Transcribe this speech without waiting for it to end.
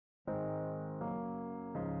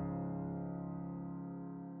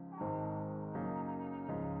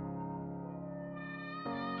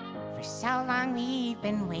For so long we've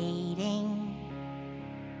been waiting,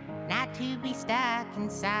 not to be stuck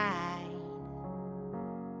inside.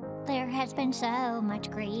 There has been so much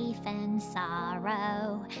grief and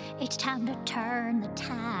sorrow. It's time to turn the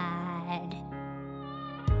tide.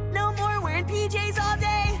 No more wearing PJs all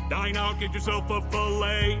day. Dine out, get yourself a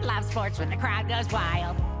filet. Live sports when the crowd goes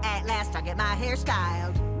wild. At last I'll get my hair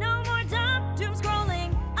styled. No more dumb doom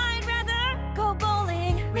scrolling. I'd rather go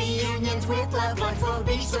bowling. Reunions with loved ones will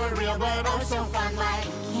be surreal, but oh so fun. Like,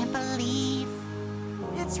 Can't believe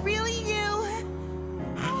it's really you.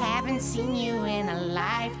 I haven't seen you in a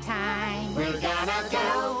lifetime. We're gonna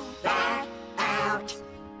go back out,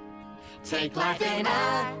 take life in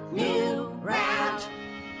a new route,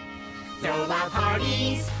 throw loud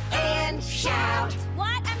parties and shout.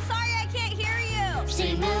 What? I'm sorry, I can't hear you.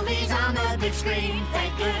 See movies on the big screen,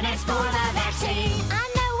 thank goodness for the vaccine. I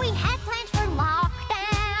know we had plans for lockdown.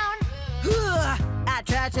 I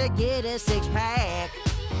tried to get a six-pack,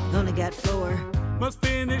 only got 4. Must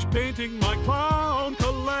finish painting my clown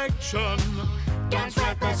collection. Don't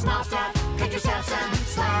sweat the small stuff, cut yourself some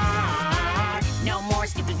slack. No more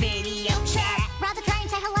stupid video chat. Rather try and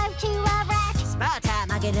say hello to a rat. Spa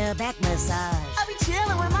time, I'll get a back massage. I'll be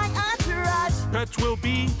chilling with my entourage. Pets will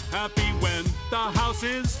be happy when the house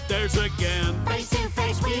is theirs again. Face to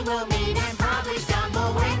face we will meet and probably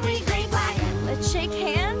stumble when we greet like. Let's shake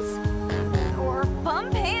hands? Or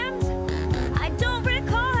bump hands? I don't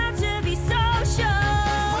recall how to be social.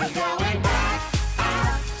 We're going back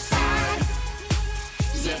outside.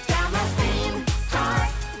 Zip down the theme park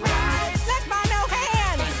ride. Let's buy no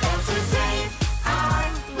hands. It's supposed to save our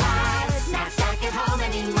lives. Not stuck at home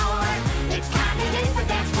anymore. It's time to hit the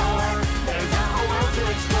dance floor. There's a whole world to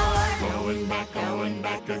explore. Going back, going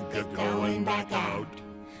back, going back out.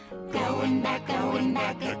 Going back, going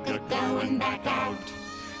back, going back out.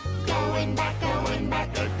 Going back, going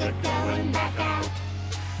back, going back out.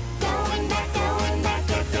 Going back, going back,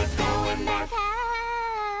 going back out.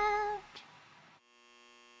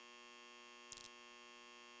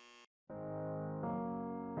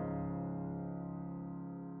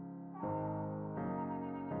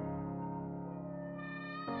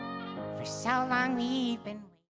 For so long we've been